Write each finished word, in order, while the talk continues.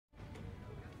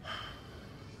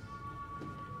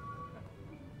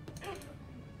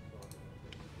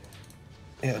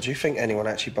Yeah, do you think anyone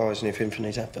actually buys anything from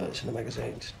these adverts in the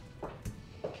magazines?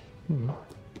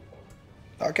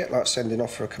 I get like sending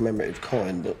off for a commemorative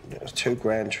coin, but it was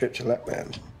 £2 trip to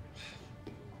Lapland.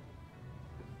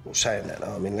 Well, saying that,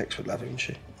 though, I mean, Lex would love him,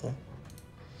 she? Yeah.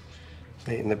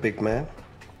 Meeting the big man,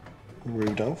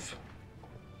 Rudolph.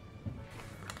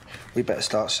 We better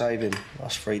start saving,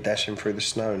 us three dashing through the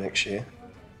snow next year.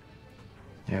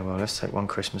 Yeah, well, let's take one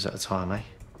Christmas at a time, eh?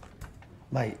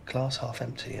 Mate, glass half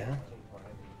empty, yeah?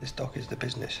 This doc is the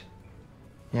business.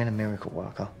 You ain't a miracle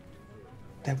worker.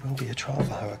 There will be a trial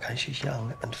for her, OK? She's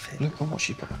young and fit. Look at what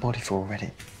she's got the body for already.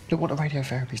 Look what the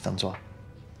radiotherapy's done to her.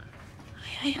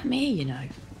 Hey, I'm here, you know.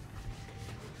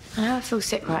 I know I feel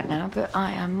sick right now, but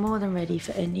I am more than ready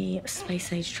for any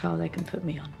space-age trial they can put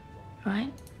me on,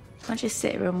 right? Can't just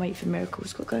sit here and wait for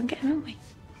miracles. Got to go and get them, haven't we?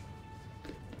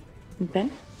 And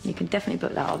Ben, you can definitely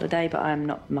book that holiday, but I am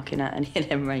not mucking out any of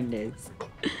them reindeers.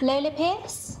 Lola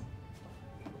Pierce?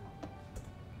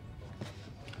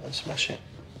 I'd smash it.